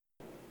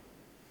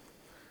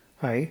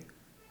Hi,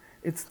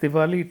 it's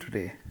Diwali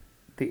today,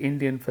 the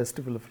Indian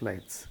Festival of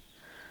Lights.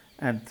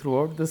 And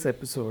throughout this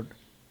episode,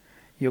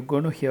 you're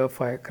going to hear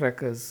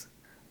firecrackers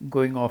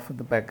going off in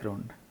the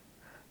background.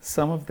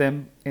 Some of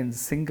them in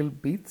single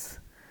beats,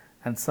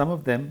 and some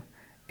of them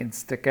in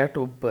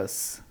staccato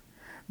bursts.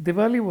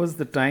 Diwali was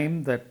the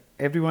time that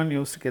everyone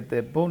used to get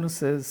their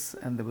bonuses,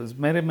 and there was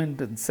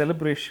merriment and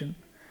celebration.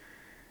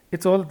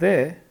 It's all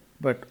there,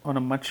 but on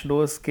a much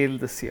lower scale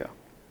this year.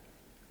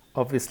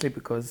 Obviously,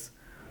 because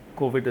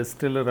COVID is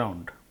still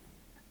around.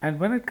 And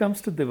when it comes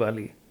to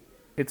Diwali,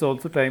 it's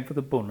also time for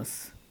the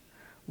bonus,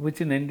 which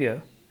in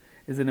India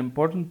is an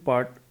important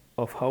part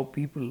of how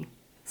people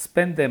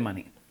spend their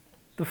money.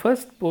 The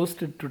first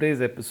post in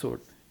today's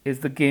episode is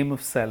the Game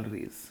of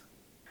Salaries.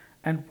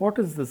 And what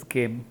is this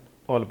game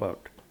all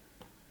about?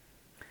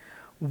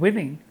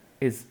 Winning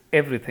is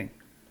everything.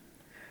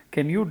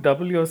 Can you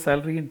double your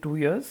salary in 2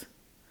 years?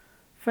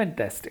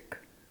 Fantastic.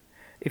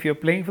 If you're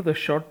playing for the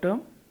short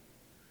term,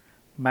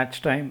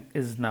 match time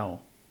is now.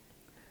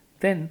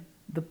 Then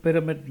the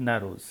pyramid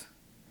narrows.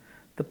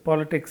 The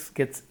politics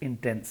gets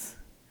intense.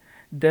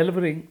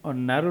 Delivering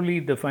on narrowly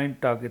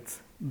defined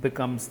targets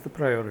becomes the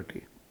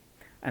priority,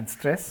 and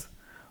stress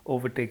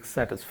overtakes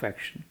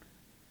satisfaction.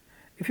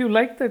 If you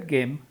like that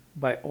game,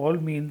 by all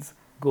means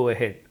go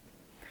ahead.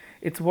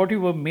 It's what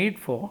you were made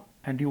for,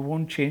 and you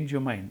won't change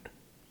your mind.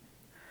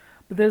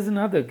 But there's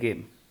another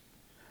game,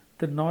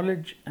 the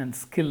knowledge and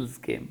skills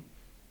game.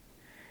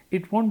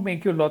 It won't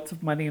make you lots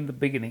of money in the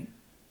beginning,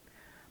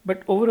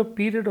 but over a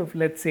period of,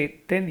 let's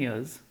say, 10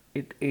 years,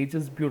 it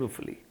ages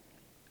beautifully,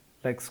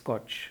 like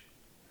scotch.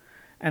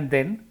 And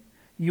then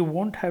you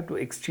won't have to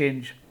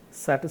exchange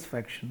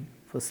satisfaction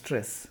for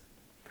stress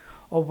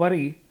or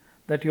worry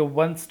that you're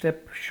one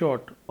step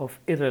short of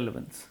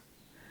irrelevance.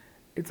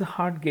 It's a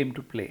hard game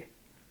to play.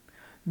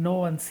 No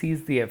one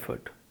sees the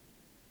effort.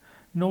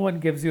 No one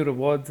gives you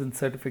rewards and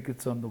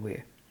certificates on the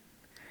way.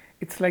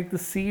 It's like the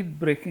seed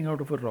breaking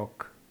out of a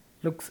rock.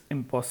 Looks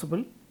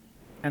impossible,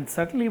 and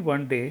suddenly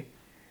one day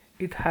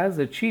it has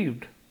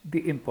achieved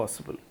the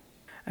impossible.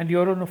 And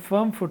you're on a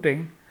firm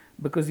footing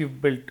because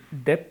you've built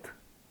depth,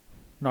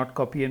 not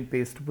copy and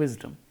paste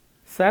wisdom.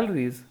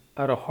 Salaries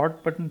are a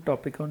hot button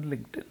topic on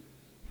LinkedIn.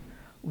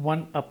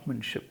 One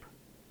upmanship.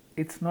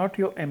 It's not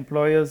your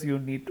employers you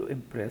need to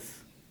impress,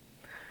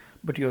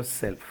 but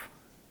yourself.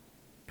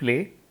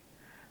 Play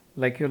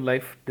like your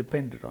life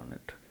depended on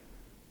it.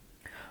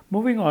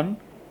 Moving on,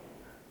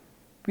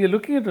 we are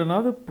looking at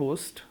another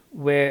post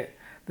where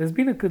there's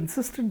been a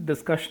consistent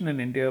discussion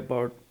in India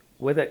about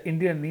whether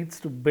India needs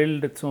to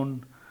build its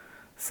own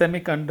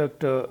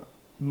semiconductor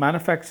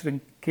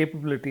manufacturing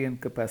capability and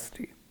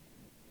capacity.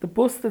 The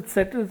post that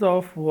set it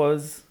off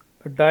was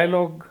a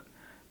dialogue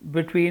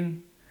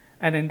between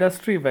an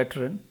industry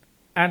veteran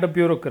and a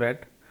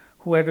bureaucrat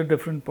who had a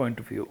different point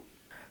of view.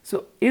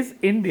 So, is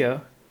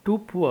India too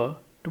poor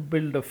to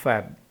build a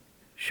fab?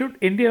 Should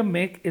India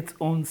make its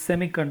own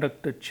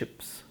semiconductor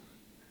chips?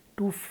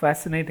 Two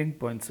fascinating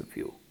points of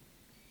view.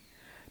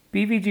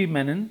 PVG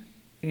Menon,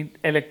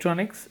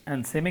 electronics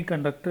and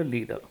semiconductor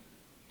leader.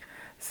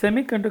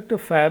 Semiconductor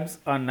fabs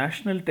are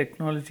national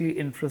technology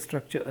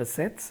infrastructure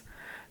assets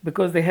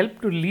because they help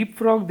to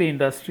leapfrog the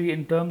industry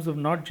in terms of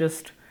not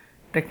just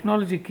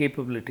technology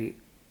capability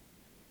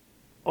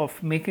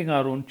of making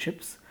our own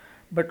chips,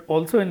 but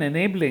also in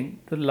enabling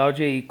the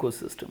larger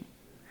ecosystem.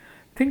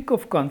 Think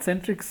of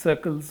concentric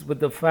circles with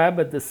the fab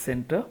at the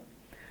center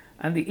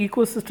and the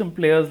ecosystem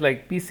players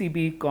like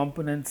PCB,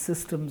 components,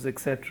 systems,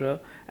 etc.,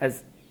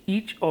 as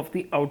each of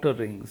the outer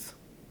rings.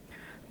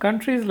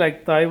 Countries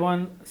like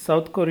Taiwan,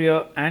 South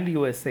Korea, and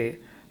USA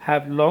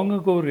have long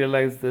ago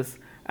realized this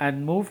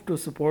and moved to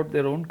support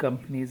their own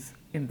companies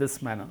in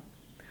this manner.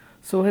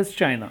 So has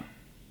China.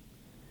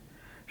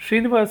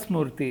 Srinivas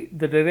Murthy,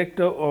 the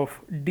director of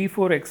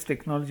D4X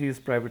Technologies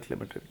Private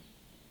Limited.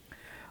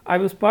 I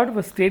was part of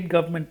a state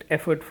government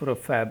effort for a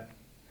fab.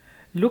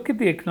 Look at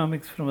the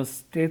economics from a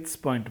state's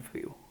point of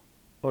view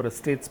or a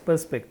state's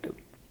perspective.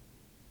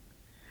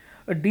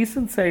 A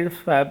decent sized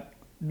fab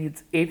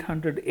needs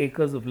 800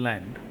 acres of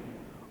land.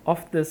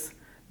 Of this,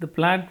 the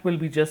plant will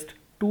be just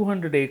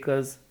 200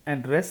 acres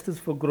and rest is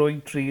for growing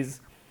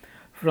trees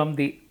from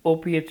the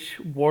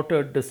OPH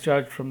water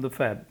discharged from the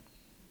fab.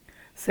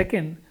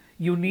 Second,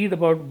 you need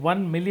about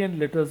 1 million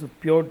liters of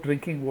pure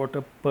drinking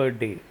water per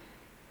day.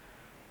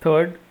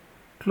 Third,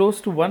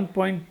 close to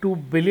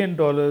 $1.2 billion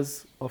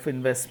of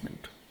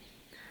investment.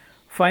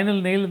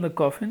 Final nail in the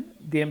coffin,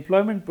 the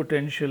employment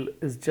potential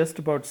is just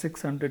about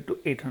 600 to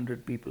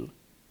 800 people.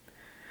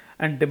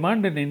 And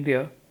demand in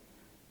India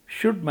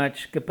should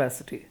match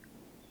capacity.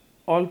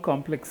 All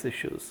complex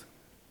issues.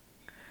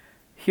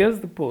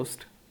 Here's the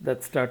post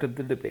that started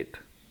the debate.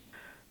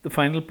 The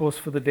final post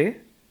for the day.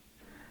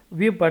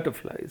 We are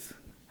butterflies.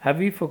 Have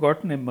we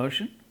forgotten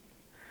immersion?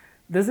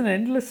 There's an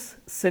endless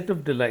set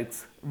of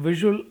delights,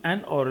 visual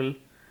and oral,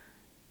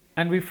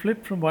 and we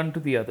flit from one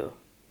to the other.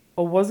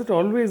 Or was it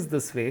always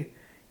this way,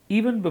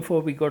 even before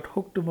we got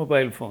hooked to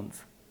mobile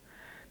phones?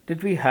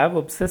 Did we have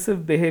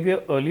obsessive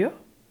behavior earlier?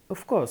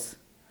 Of course.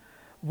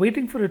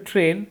 Waiting for a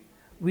train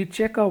We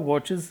check our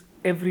watches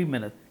every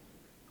minute.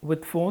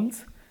 With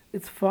phones,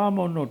 it's far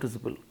more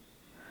noticeable.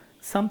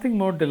 Something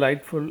more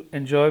delightful,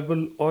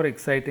 enjoyable, or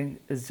exciting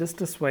is just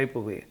a swipe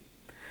away.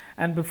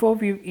 And before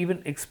we've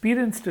even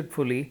experienced it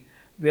fully,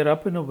 we are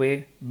up and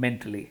away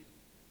mentally.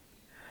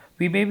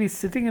 We may be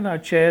sitting in our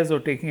chairs or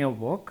taking a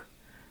walk,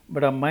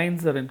 but our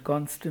minds are in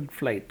constant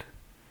flight,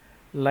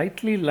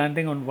 lightly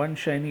landing on one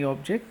shiny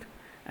object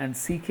and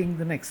seeking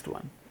the next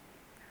one.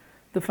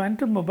 The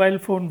phantom mobile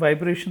phone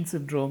vibration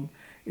syndrome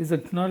is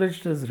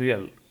acknowledged as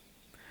real,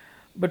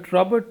 but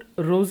Robert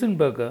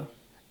Rosenberger,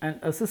 an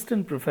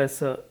assistant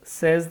professor,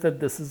 says that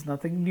this is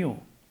nothing new.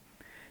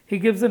 He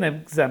gives an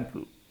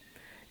example.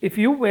 If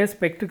you wear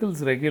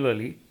spectacles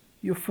regularly,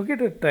 you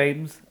forget at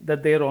times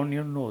that they are on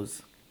your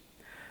nose.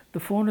 The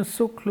phone is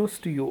so close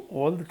to you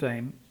all the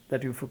time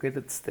that you forget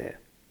it's there.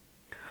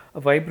 A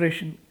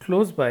vibration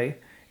close by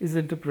is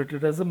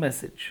interpreted as a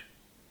message.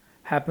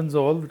 Happens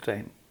all the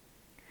time.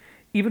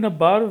 Even a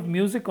bar of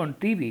music on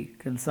TV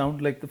can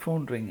sound like the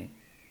phone ringing.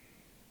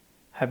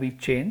 Have we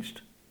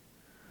changed?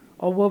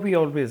 Or were we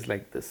always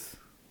like this?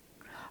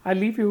 I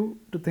leave you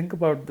to think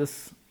about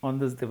this on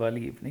this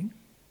Diwali evening.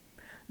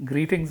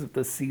 Greetings of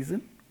the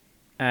season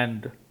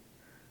and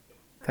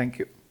thank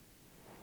you.